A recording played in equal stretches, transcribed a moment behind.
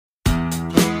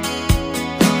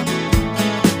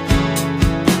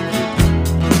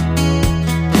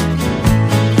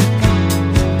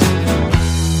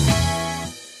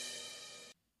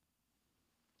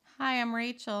Hi, I'm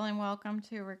Rachel, and welcome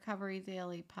to Recovery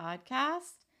Daily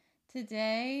Podcast.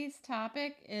 Today's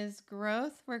topic is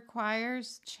growth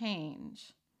requires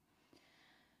change.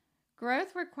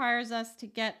 Growth requires us to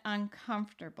get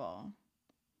uncomfortable.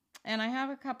 And I have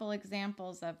a couple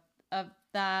examples of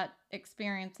that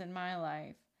experience in my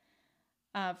life.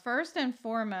 First and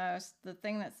foremost, the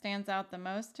thing that stands out the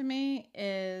most to me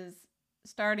is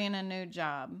starting a new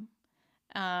job.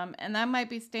 And that might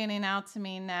be standing out to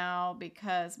me now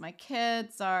because my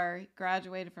kids are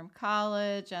graduated from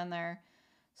college and they're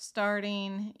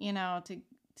starting,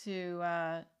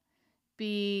 they're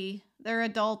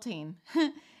adulting.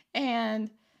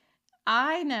 And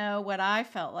I know what I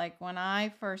felt like when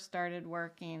I first started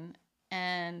working,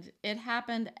 and it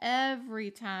happened every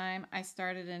time I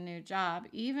started a new job,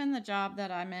 even the job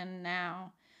that I'm in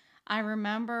now. I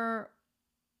remember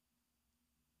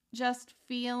just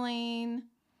feeling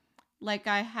like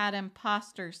I had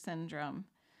imposter syndrome.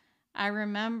 I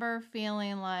remember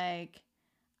feeling like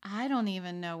I don't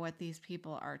even know what these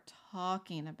people are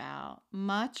talking about,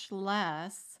 much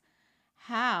less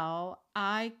how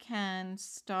I can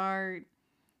start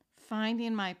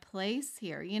finding my place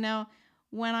here.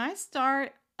 When I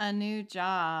start a new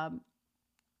job,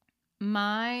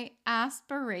 my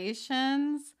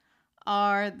aspirations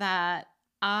are that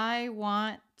I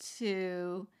want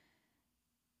to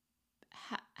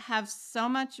have so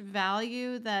much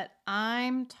value that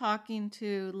I'm talking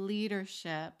to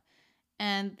leadership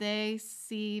and they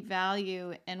see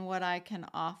value in what I can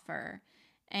offer.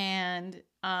 And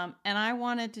I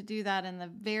wanted to do that in the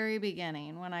very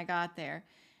beginning when I got there.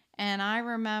 And I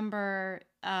remember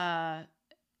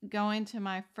going to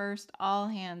my first all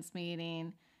hands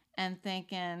meeting and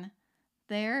thinking,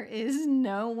 there is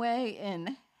no way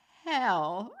in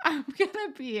hell I'm going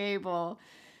to be able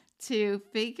to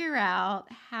figure out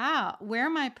where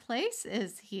my place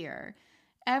is here.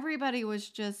 Everybody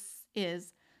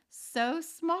is so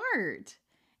smart.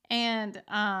 And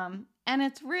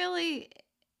it's really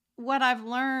what I've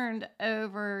learned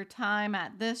over time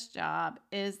at this job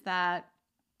is that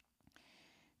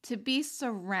to be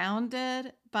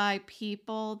surrounded by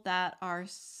people that are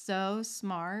so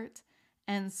smart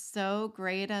and so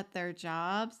great at their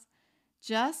jobs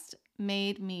just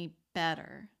made me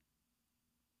better.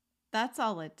 That's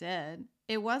all it did.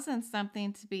 It wasn't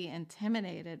something to be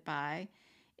intimidated by.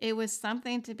 It was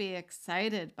something to be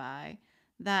excited by,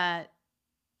 that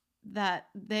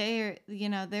they're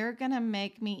going to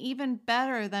make me even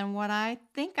better than what I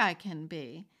think I can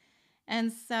be.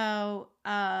 And so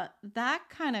that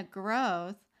kind of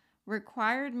growth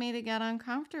required me to get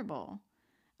uncomfortable.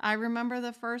 I remember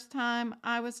the first time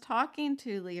I was talking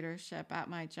to leadership at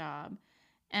my job.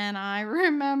 And I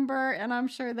remember, and I'm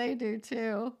sure they do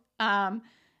too,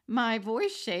 my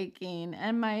voice shaking,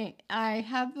 and I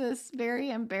have this very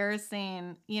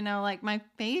embarrassing, like my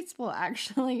face will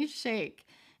actually shake.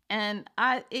 And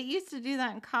it used to do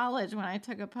that in college when I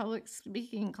took a public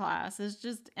speaking class. It's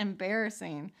just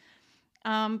embarrassing.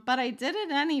 But I did it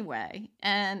anyway.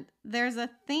 And there's a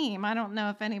theme. I don't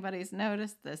know if anybody's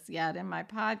noticed this yet in my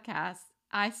podcast.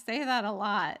 I say that a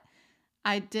lot.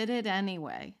 I did it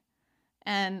anyway.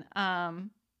 And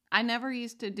I never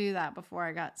used to do that before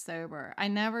I got sober. I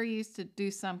never used to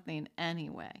do something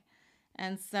anyway.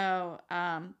 And so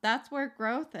that's where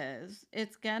growth is.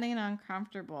 It's getting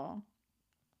uncomfortable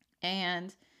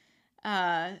and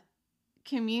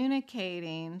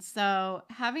communicating. So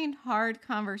having hard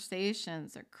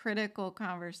conversations or critical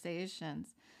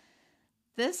conversations.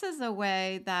 This is a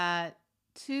way that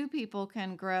two people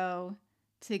can grow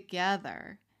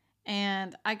together.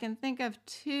 And I can think of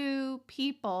two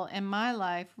people in my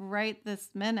life right this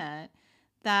minute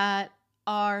that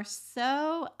are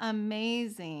so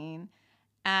amazing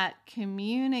at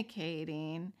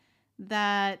communicating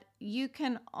that you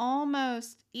can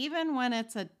almost, even when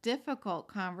it's a difficult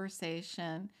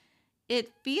conversation,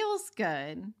 it feels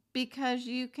good because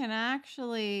you can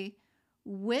actually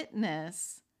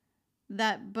witness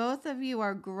that both of you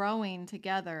are growing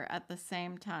together at the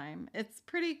same time. It's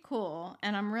pretty cool,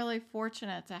 and I'm really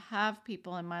fortunate to have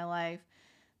people in my life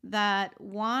that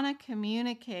want to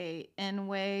communicate in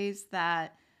ways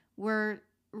that we're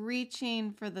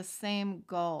reaching for the same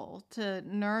goal, to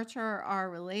nurture our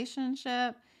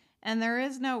relationship. And there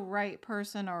is no right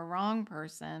person or wrong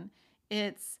person.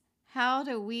 It's how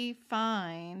do we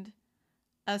find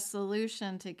a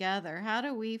solution together? How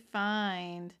do we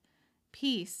find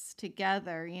peace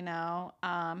together?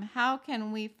 How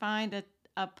can we find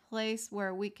a place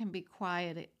where we can be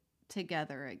quiet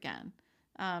together again?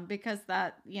 Because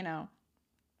that's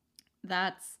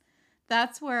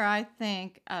where I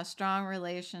think strong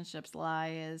relationships lie,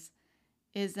 is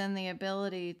is in the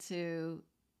ability to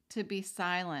be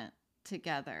silent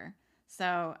together.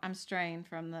 So I'm straying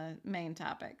from the main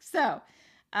topic. So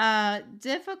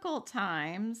difficult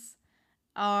times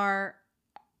are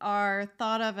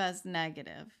thought of as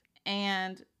negative,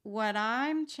 and what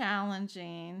I'm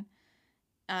challenging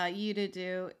you to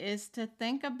do is to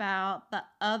think about the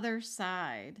other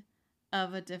side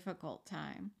of a difficult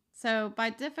time. So by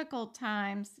difficult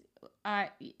times,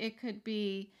 it could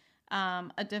be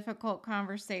a difficult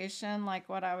conversation like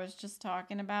what I was just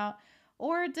talking about,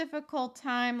 or a difficult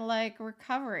time like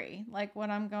recovery, like what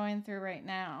I'm going through right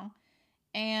now.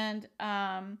 And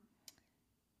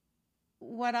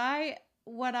what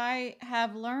I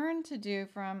have learned to do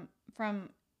from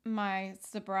my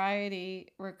sobriety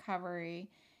recovery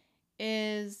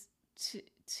is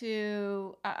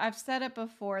to I've said it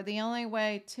before, the only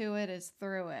way to it is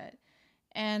through it.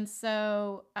 And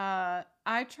so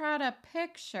I try to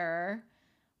picture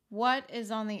what is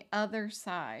on the other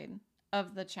side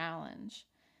of the challenge.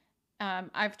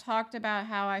 I've talked about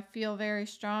how I feel very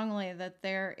strongly that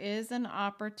there is an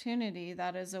opportunity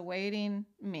that is awaiting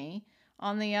me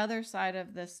on the other side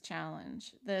of this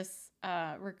challenge, this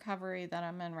recovery that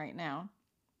I'm in right now.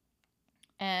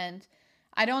 And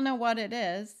I don't know what it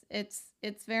is.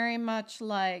 It's very much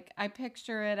like I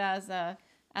picture it as a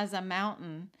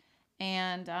mountain,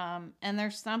 and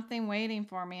there's something waiting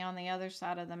for me on the other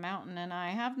side of the mountain, and I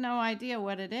have no idea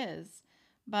what it is,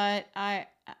 but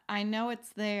I know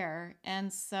it's there,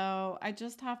 and so I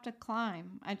just have to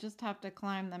climb. I just have to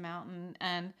climb the mountain,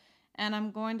 and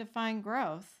I'm going to find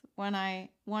growth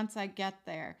once I get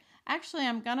there. Actually,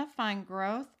 I'm gonna find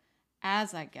growth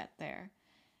as I get there.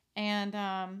 And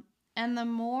the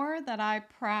more that I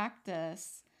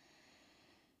practice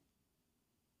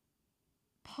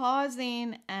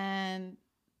pausing and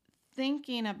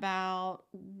thinking about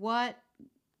what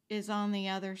is on the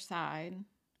other side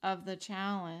of the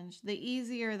challenge, the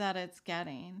easier that it's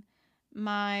getting.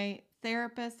 My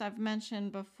therapist, I've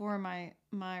mentioned before,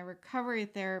 my recovery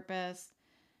therapist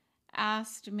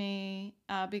asked me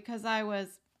because I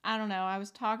was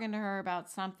talking to her about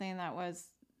something that was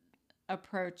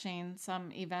approaching,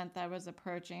 some event that was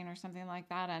approaching or something like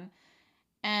that,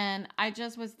 and I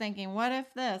just was thinking, what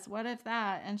if this, what if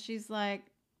that? And she's like,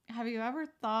 have you ever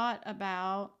thought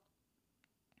about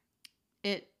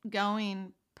it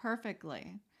going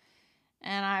perfectly?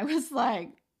 And I was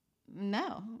like,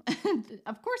 no.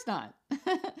 Of course not.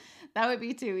 That would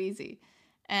be too easy.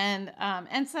 And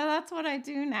so that's what I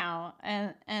do now,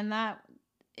 and that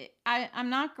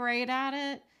I'm not great at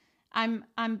it.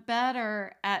 I'm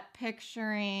better at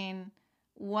picturing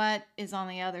what is on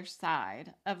the other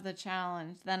side of the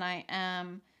challenge than I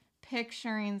am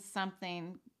picturing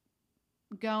something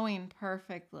going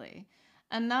perfectly.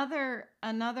 Another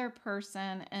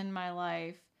person in my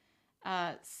life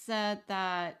said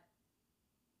that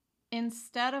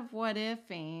instead of what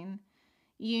ifing,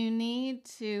 you need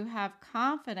to have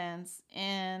confidence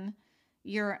in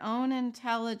your own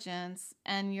intelligence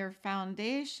and your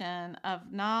foundation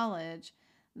of knowledge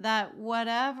that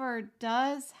whatever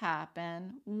does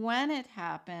happen, when it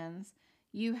happens,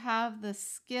 you have the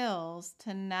skills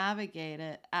to navigate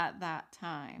it at that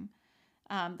time.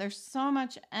 There's so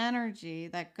much energy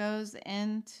that goes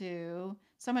into,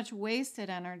 so much wasted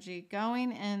energy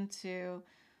going into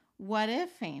what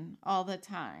ifing all the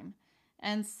time.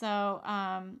 And so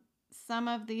some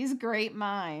of these great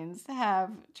minds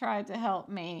have tried to help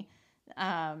me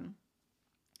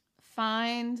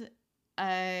find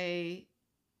an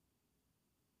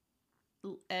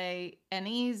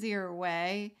easier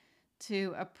way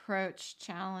to approach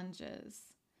challenges.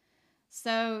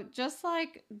 So just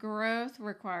like growth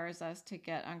requires us to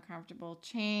get uncomfortable,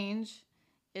 change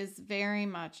is very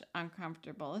much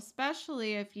uncomfortable,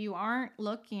 especially if you aren't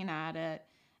looking at it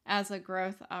as a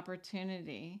growth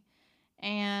opportunity.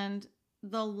 And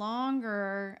the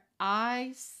longer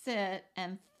I sit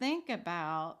and think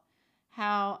about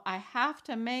how I have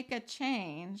to make a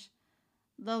change,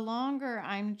 the longer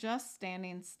I'm just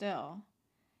standing still.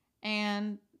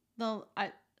 And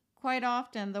quite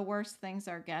often the worse things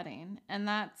are getting. And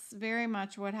that's very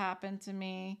much what happened to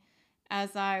me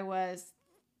as I was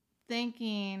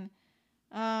thinking,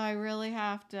 oh, I really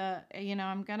have to,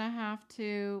 I'm going to have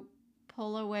to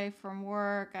pull away from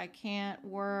work. I can't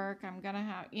work. I'm going to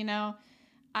have,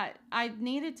 I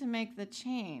needed to make the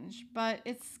change, but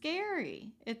it's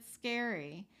scary. It's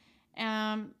scary.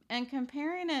 And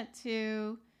comparing it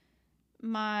to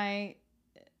my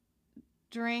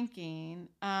drinking,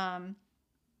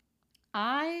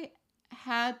 I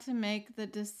had to make the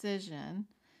decision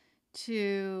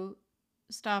to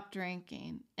stop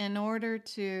drinking in order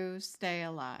to stay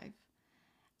alive.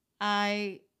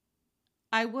 I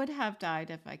I would have died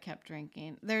if I kept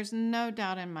drinking. There's no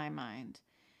doubt in my mind.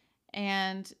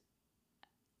 And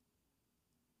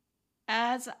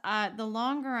the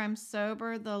longer I'm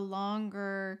sober, the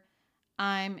longer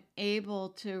I'm able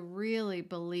to really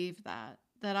believe that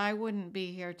I wouldn't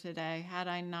be here today had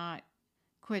I not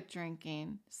quit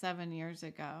drinking 7 years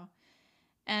ago.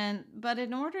 But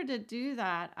in order to do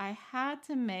that, I had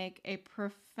to make a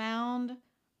profound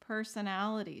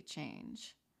personality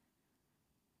change.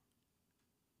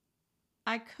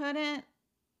 I couldn't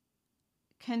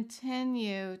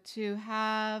continue to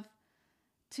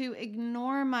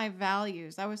ignore my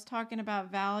values. I was talking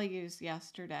about values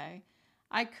yesterday.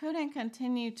 I couldn't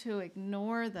continue to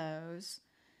ignore those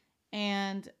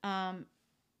and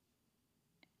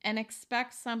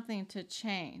expect something to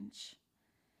change.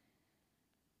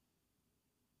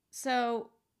 So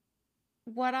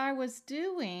what I was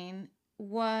doing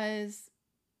was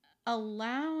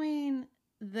allowing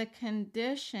the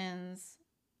conditions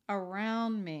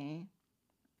around me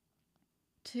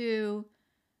to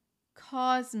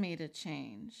cause me to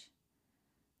change.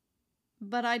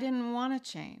 But I didn't want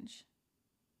to change.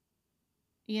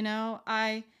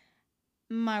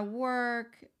 My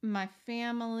work, my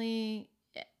family,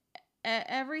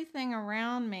 everything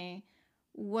around me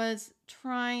was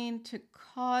trying to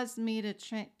cause me to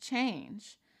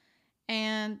change.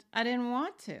 And I didn't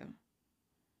want to.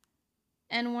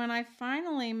 And when I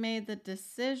finally made the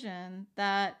decision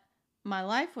that my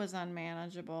life was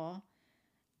unmanageable,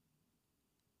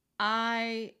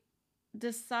 I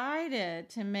decided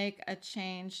to make a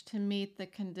change to meet the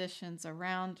conditions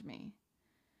around me.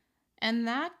 And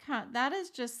that is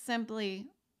just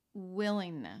simply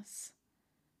willingness.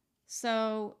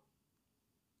 So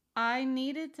I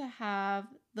needed to have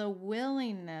the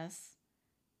willingness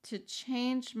to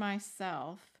change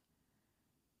myself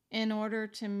in order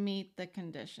to meet the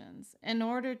conditions, in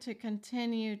order to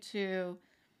continue to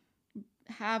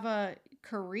have a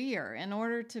career, in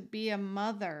order to be a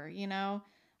mother,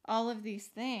 all of these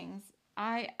things.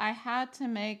 I had to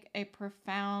make a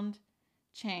profound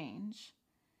change.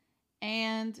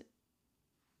 And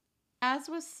as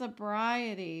with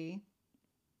sobriety,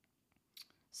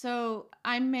 so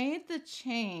I made the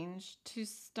change to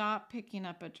stop picking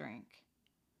up a drink.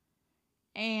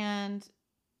 And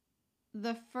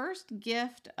the first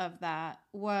gift of that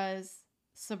was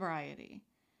sobriety.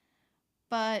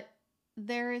 But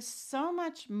there is so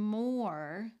much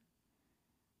more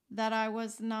that I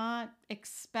was not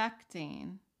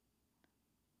expecting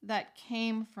that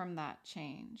came from that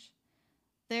change.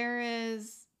 There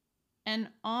is an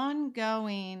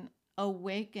ongoing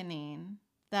awakening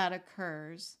that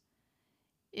occurs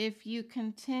if you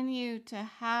continue to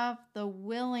have the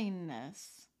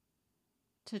willingness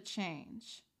to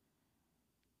change.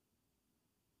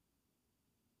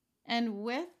 And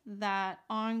with that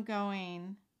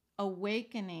ongoing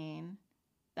awakening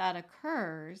that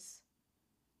occurs,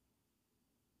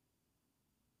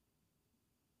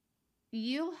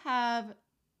 you'll have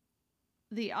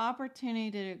the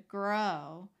opportunity to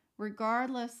grow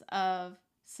regardless of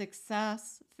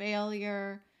success,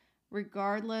 failure,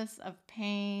 regardless of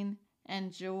pain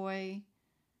and joy.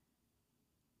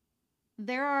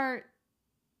 There are,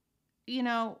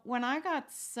 when I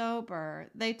got sober,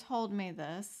 they told me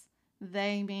this,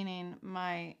 they meaning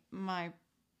my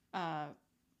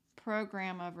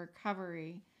program of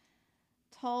recovery,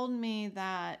 told me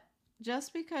that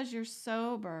just because you're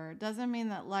sober doesn't mean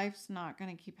that life's not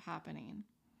going to keep happening.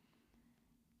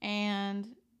 And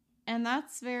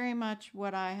that's very much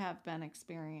what I have been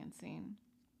experiencing.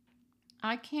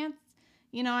 I can't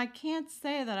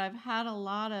say that I've had a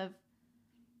lot of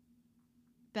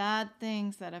bad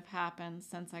things that have happened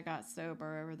since I got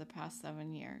sober over the past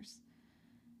 7 years.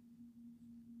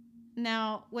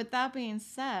 Now, with that being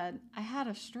said, I had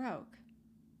a stroke.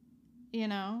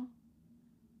 I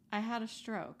had a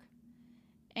stroke.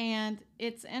 And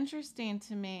it's interesting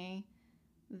to me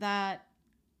that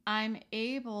I'm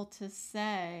able to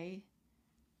say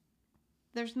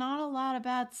there's not a lot of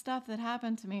bad stuff that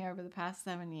happened to me over the past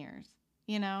 7 years,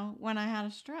 when I had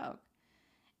a stroke.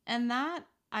 And that,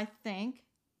 I think,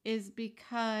 is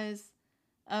because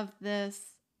of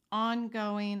this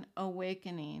ongoing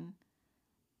awakening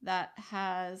that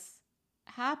has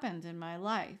happened in my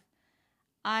life.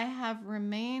 I have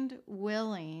remained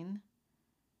willing,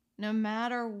 no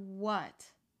matter what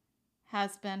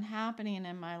has been happening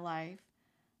in my life,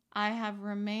 I have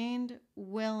remained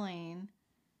willing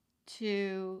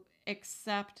to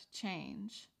accept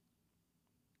change.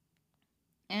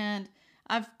 And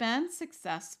I've been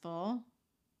successful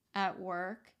at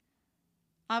work.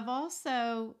 I've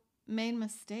also made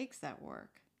mistakes at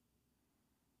work.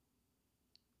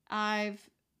 I've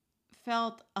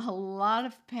felt a lot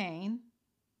of pain,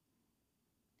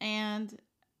 and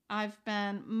I've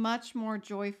been much more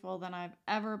joyful than I've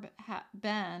ever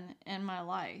been in my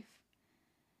life.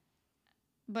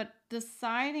 But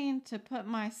deciding to put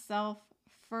myself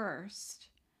first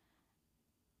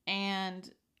and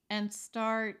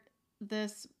start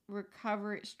this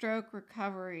stroke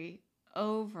recovery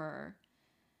over,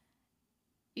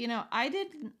 I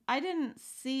didn't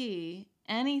see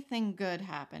anything good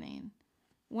happening.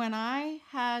 When I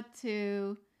had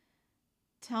to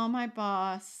tell my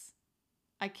boss,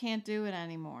 I can't do it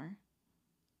anymore,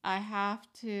 I have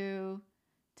to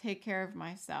take care of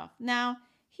myself. Now,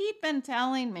 he'd been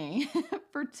telling me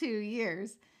for 2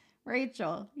 years,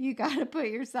 Rachel, you got to put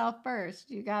yourself first.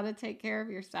 You got to take care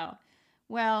of yourself.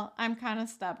 Well, I'm kind of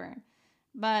stubborn.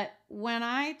 But when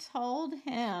I told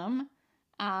him,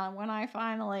 when I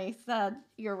finally said,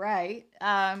 you're right,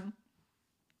 I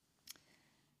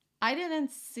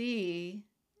didn't see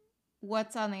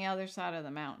what's on the other side of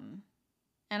the mountain.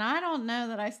 And I don't know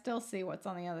that I still see what's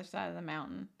on the other side of the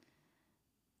mountain.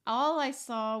 All I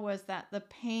saw was that the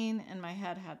pain in my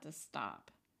head had to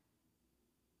stop.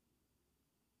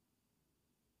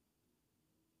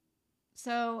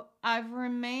 So I've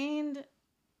remained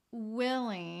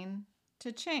willing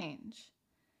to change.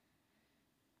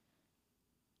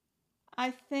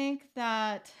 I think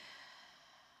that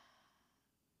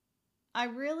I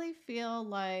really feel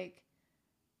like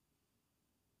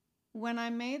when I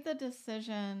made the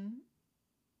decision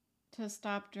to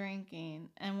stop drinking,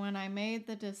 and when I made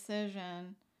the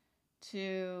decision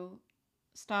to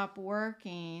stop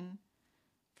working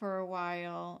for a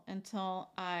while until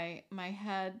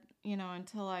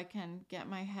until I can get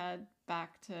my head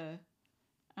back to,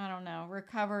 I don't know,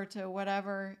 recover to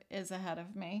whatever is ahead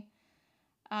of me.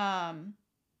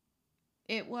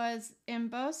 It was in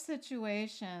both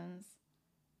situations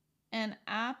an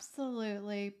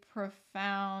absolutely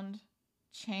profound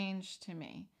change to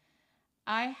me.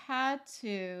 I had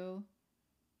to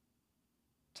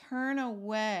turn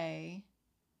away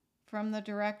from the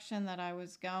direction that I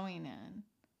was going in.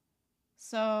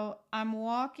 So I'm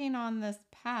walking on this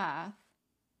path,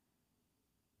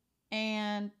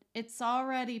 and it's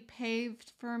already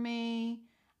paved for me.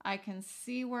 I can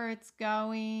see where it's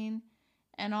going,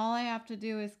 and all I have to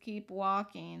do is keep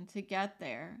walking to get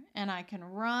there. And I can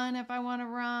run if I want to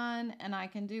run, and I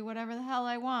can do whatever the hell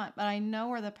I want, but I know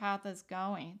where the path is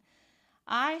going.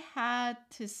 I had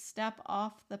to step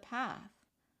off the path,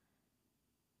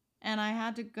 and I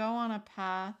had to go on a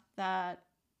path that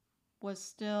was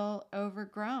still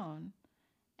overgrown,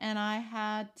 and I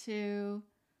had to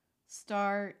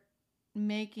start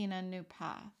making a new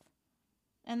path.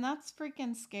 And that's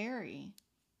freaking scary.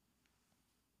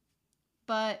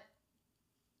 But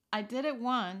I did it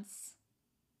once,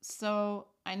 so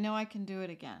I know I can do it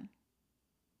again.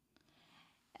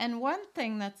 And one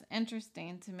thing that's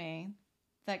interesting to me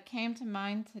that came to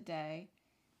mind today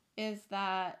is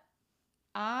that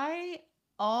I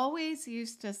always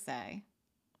used to say,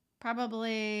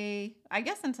 probably, I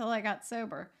guess until I got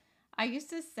sober, I used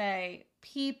to say,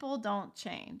 people don't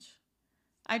change.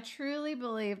 I truly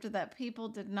believed that people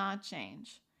did not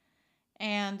change.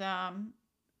 And,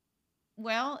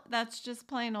 well, that's just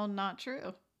plain old not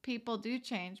true. People do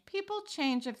change. People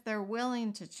change if they're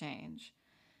willing to change.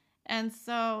 And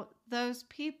so those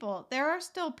people, there are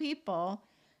still people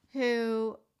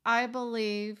who I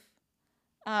believe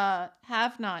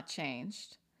have not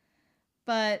changed.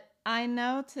 But I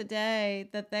know today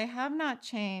that they have not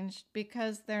changed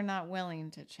because they're not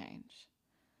willing to change.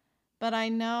 But I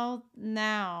know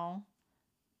now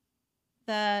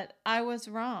that I was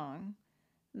wrong,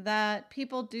 that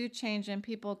people do change and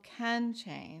people can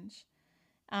change.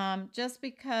 Just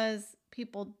because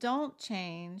people don't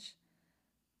change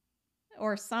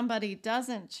or somebody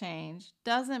doesn't change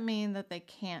doesn't mean that they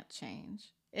can't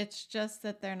change. It's just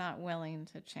that they're not willing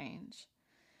to change.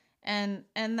 And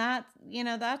that,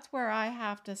 that's where I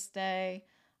have to stay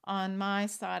on my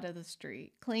side of the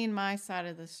street, clean my side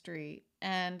of the street.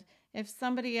 And if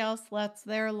somebody else lets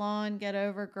their lawn get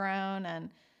overgrown and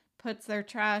puts their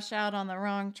trash out on the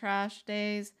wrong trash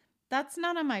days, that's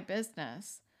none of my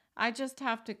business. I just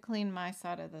have to clean my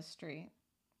side of the street.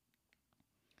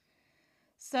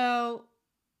 So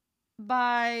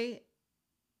by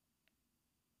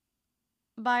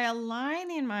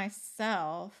aligning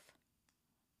myself,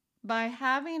 by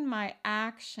having my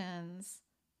actions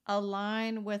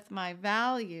align with my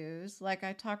values, like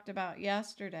I talked about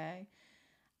yesterday,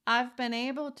 I've been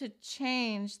able to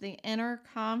change the inner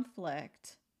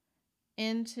conflict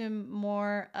into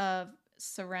more of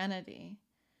serenity.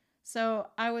 So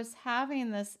I was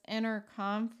having this inner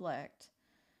conflict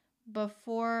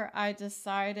before I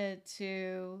decided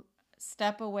to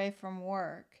step away from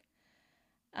work,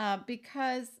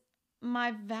 because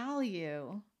my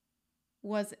value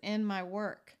was in my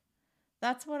work.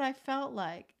 That's what I felt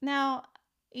like. Now,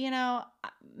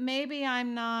 maybe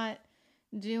I'm not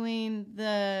doing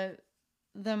the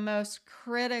most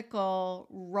critical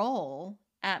role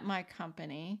at my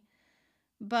company,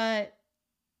 but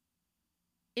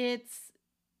it's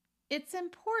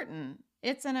important.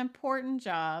 It's an important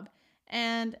job,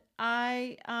 and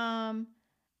I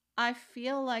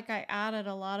feel like I added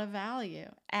a lot of value.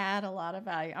 Add a lot of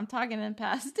value. I'm talking in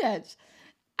past tense.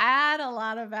 Add a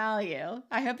lot of value.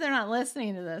 I hope they're not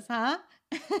listening to this, huh?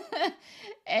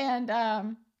 and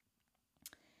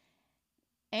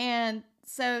and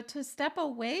so to step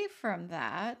away from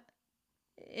that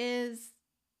is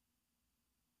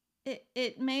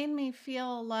it made me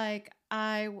feel like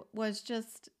I was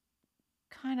just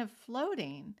kind of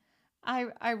floating.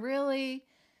 I really,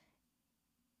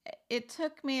 it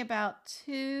took me about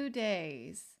 2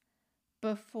 days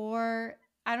before,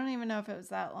 I don't even know if it was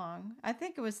that long. I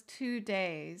think it was 2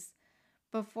 days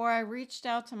before I reached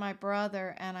out to my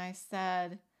brother and I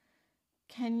said,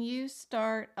 can you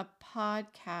start a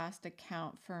podcast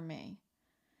account for me?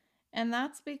 And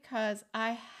that's because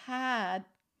I had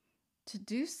to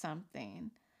do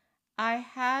something. I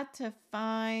had to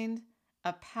find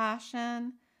a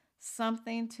passion,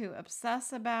 something to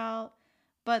obsess about,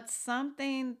 but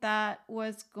something that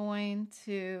was going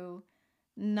to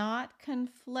not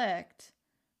conflict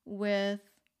with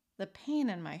the pain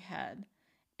in my head,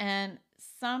 and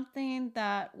something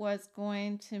that was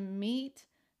going to meet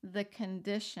the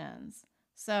conditions.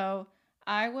 So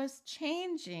I was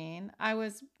changing, I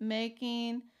was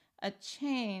making a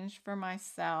change for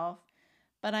myself,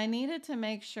 but I needed to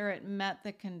make sure it met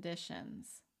the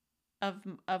conditions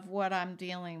of what I'm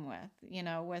dealing with,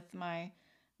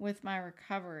 with my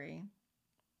recovery.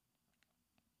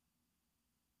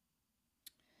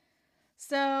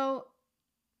 So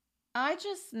I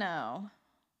just know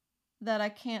that I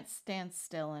can't stand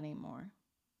still anymore.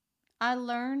 I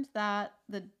learned that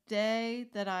the day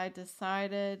that I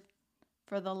decided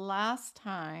for the last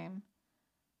time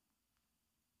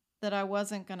that I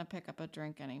wasn't going to pick up a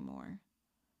drink anymore.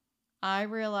 I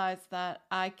realized that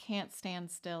I can't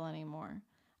stand still anymore.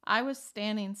 I was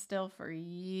standing still for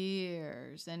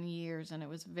years and years, and it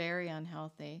was very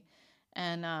unhealthy.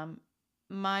 And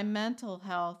my mental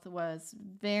health was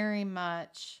very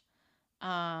much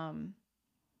in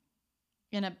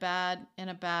a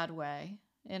bad way,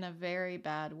 in a very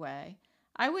bad way.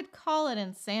 I would call it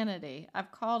insanity.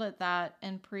 I've called it that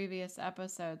in previous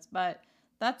episodes, but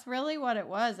that's really what it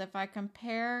was. If I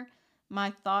compare my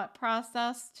thought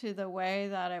process to the way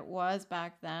that it was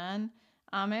back then,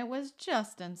 it was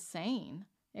just insane.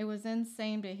 It was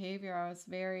insane behavior. I was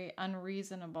very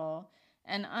unreasonable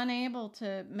and unable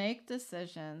to make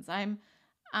decisions.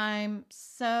 I'm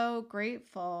so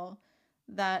grateful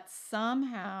that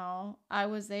somehow I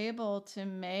was able to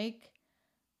make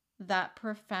that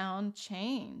profound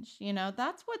change.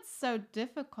 That's what's so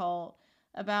difficult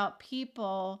about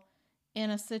people in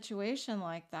a situation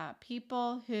like that.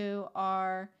 People who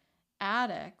are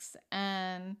addicts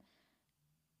and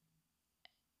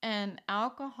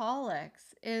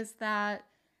alcoholics is that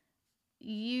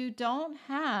you don't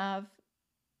have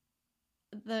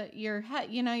your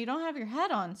head, you don't have your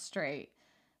head on straight.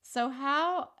 So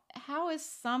how is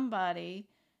somebody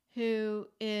who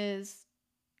is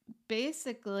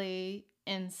basically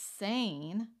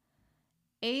insane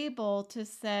able to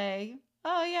say,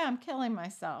 oh yeah, I'm killing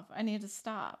myself, I need to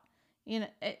stop?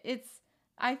 It's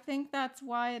I think that's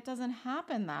why it doesn't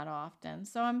happen that often.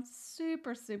 So I'm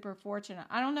super, super fortunate.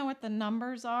 I don't know what the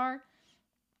numbers are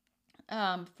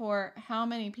for how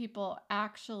many people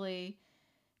actually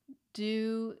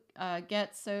do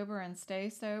get sober and stay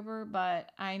sober,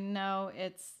 but I know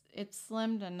it's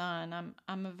slim to none.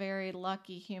 I'm a very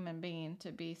lucky human being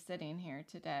to be sitting here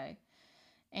today,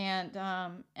 and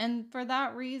for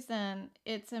that reason,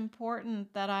 it's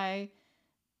important that I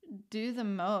do the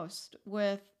most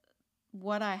with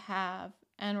what I have.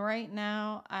 And right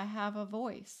now, I have a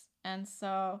voice, and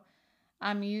so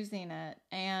I'm using it.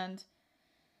 And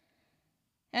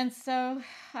so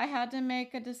I had to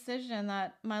make a decision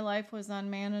that my life was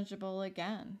unmanageable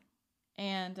again.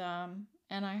 And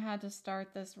I had to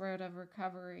start this road of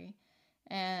recovery.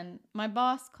 And my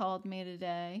boss called me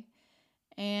today,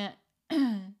 and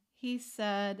he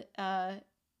said,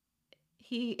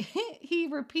 he he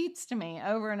repeats to me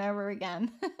over and over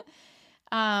again,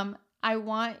 I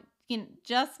want,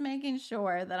 just making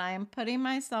sure that I am putting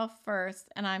myself first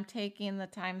and I'm taking the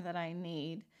time that I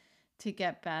need to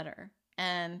get better.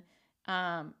 And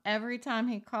Every time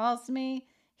he calls me,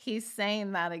 he's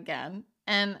saying that again.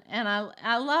 And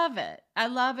I love it. I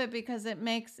love it because it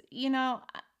makes, you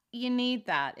need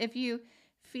that. If you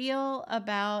feel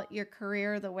about your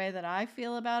career the way that I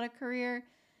feel about a career,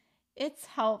 it's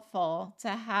helpful to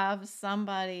have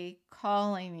somebody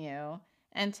calling you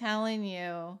and telling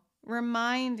you,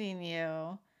 reminding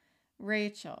you,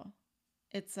 Rachel,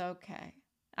 it's okay.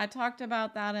 I talked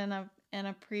about that in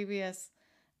a previous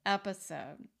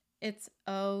episode. It's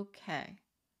okay.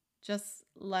 Just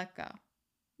let go.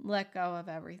 Let go of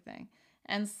everything.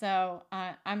 And so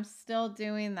I'm still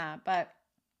doing that, but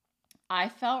I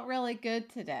felt really good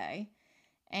today,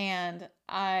 and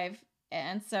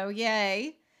so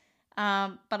yay.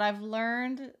 But I've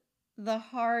learned the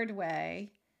hard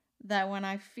way that when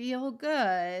I feel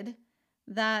good,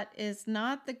 that is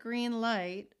not the green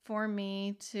light for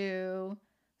me to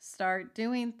start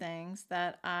doing things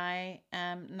that I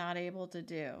am not able to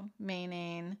do,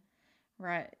 meaning,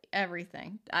 right,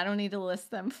 everything. I don't need to list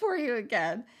them for you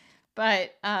again,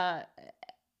 but I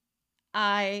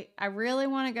really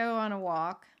want to go on a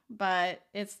walk, but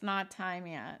it's not time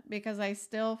yet because I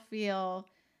still feel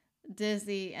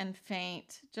dizzy and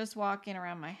faint just walking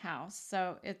around my house.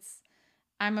 So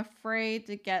I'm afraid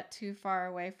to get too far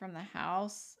away from the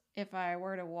house if I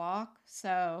were to walk.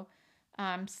 So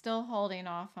I'm still holding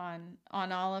off on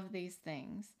all of these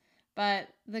things. But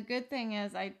the good thing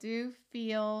is I do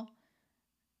feel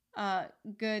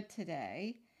good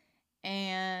today.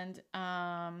 And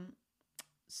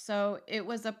so it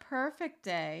was a perfect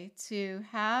day to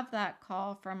have that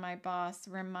call from my boss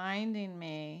reminding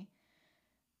me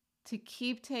to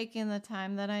keep taking the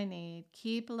time that I need,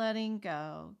 keep letting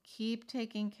go, keep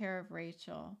taking care of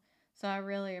Rachel. So I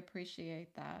really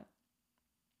appreciate that.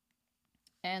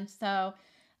 And so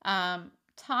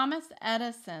Thomas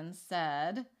Edison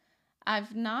said,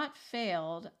 I've not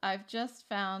failed, I've just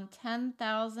found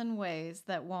 10,000 ways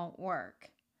that won't work.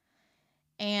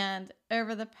 And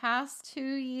over the past 2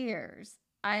 years,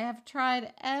 I have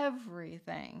tried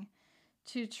everything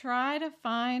to try to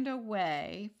find a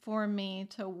way for me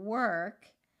to work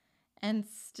and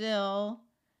still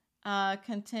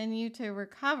continue to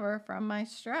recover from my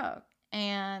stroke.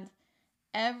 And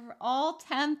all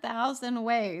 10,000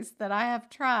 ways that I have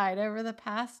tried over the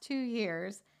past 2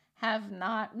 years have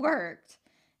not worked.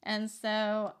 And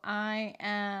so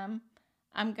I'm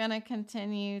going to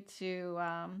continue to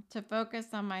focus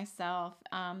on myself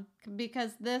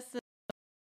because this is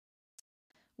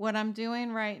what I'm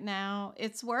doing right now.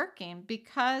 It's working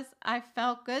because I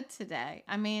felt good today.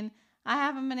 I mean, I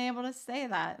haven't been able to say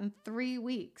that in 3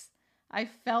 weeks. I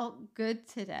felt good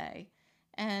today,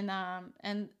 and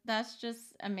that's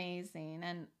just amazing.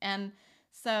 And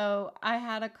so I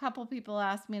had a couple people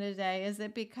ask me today, is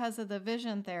it because of the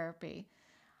vision therapy?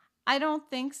 I don't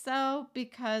think so,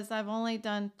 because I've only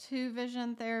done 2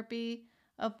 vision therapy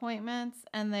appointments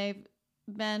and they've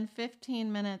been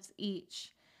 15 minutes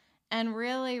each. And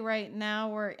really right now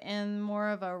we're in more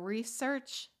of a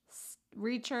research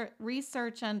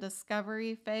and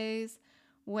discovery phase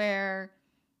where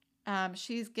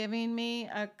she's giving me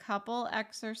a couple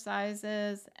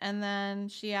exercises and then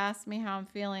she asks me how I'm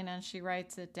feeling and she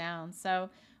writes it down. So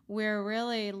we're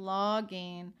really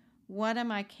logging what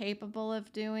am I capable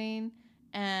of doing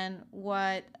and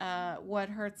what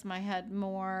hurts my head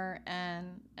more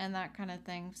and that kind of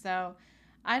thing. So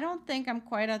I don't think I'm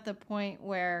quite at the point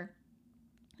where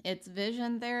it's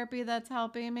vision therapy that's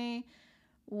helping me.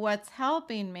 What's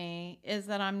helping me is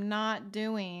that I'm not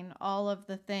doing all of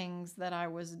the things that I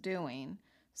was doing.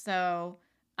 So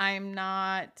I'm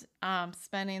not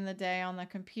spending the day on the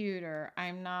computer.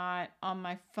 I'm not on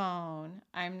my phone.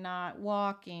 I'm not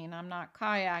walking. I'm not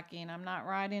kayaking. I'm not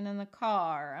riding in the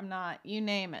car. I'm not, you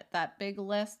name it, that big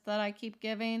list that I keep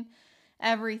giving.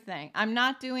 Everything. I'm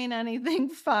not doing anything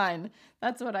fun.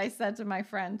 That's what I said to my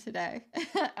friend today.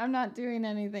 I'm not doing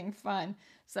anything fun.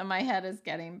 So my head is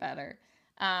getting better.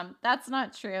 That's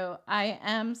not true. I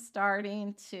am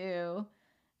starting to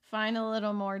find a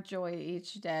little more joy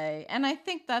each day. And I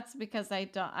think that's because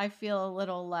I feel a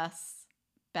little less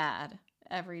bad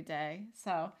every day.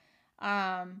 So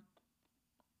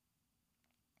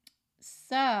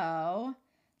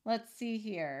let's see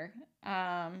here.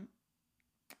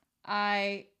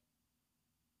 I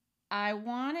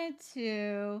wanted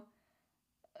to,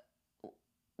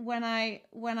 when I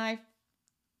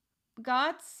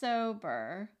got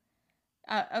sober.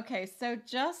 Okay, so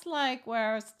just like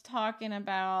where I was talking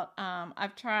about,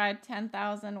 I've tried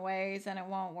 10,000 ways and it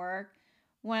won't work.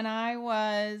 When I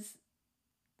was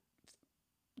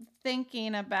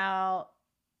thinking about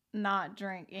not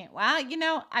drinking. Well,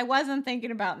 I wasn't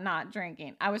thinking about not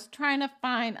drinking. I was trying to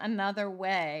find another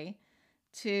way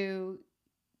to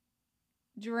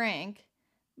drink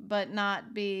but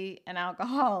not be an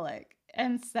alcoholic.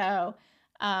 And so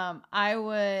I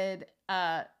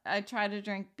try to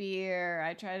drink beer.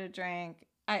 I try to drink,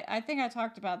 I think I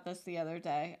talked about this the other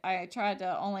day. I tried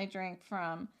to only drink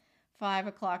from 5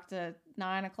 o'clock to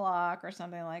 9 o'clock or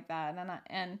something like that.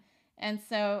 And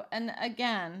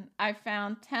again, I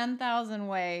found 10,000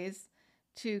 ways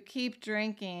to keep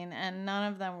drinking and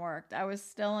none of them worked. I was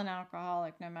still an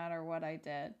alcoholic no matter what I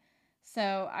did.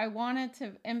 So I wanted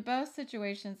to, in both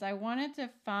situations, I wanted to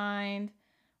find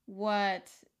what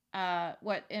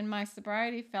in my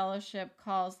sobriety fellowship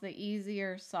calls the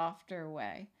easier, softer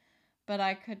way, but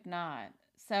I could not.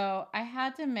 So I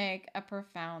had to make a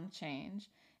profound change.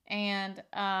 And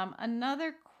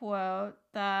another quote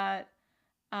that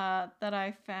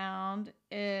I found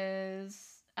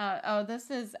is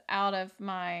this is out of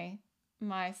my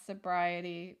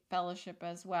sobriety fellowship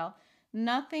as well.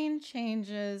 Nothing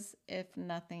changes if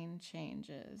nothing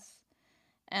changes.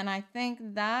 And I think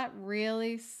that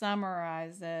really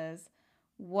summarizes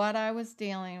what I was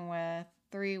dealing with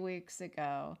 3 weeks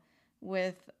ago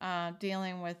with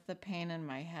dealing with the pain in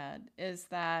my head, is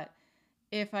that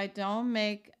if I don't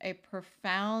make a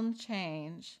profound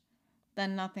change,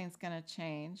 then nothing's going to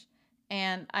change.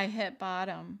 And I hit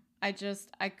bottom. I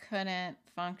couldn't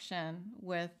function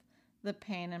with the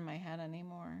pain in my head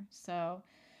anymore. So,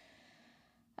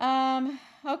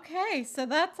 okay, so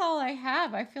that's all I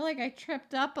have. I feel like I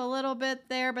tripped up a little bit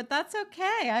there, but that's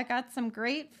okay. I got some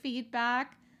great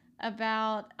feedback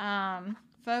about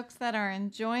folks that are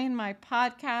enjoying my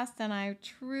podcast, and I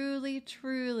truly,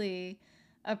 truly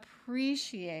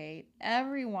appreciate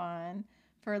everyone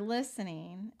for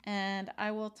listening, and I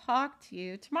will talk to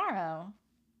you tomorrow.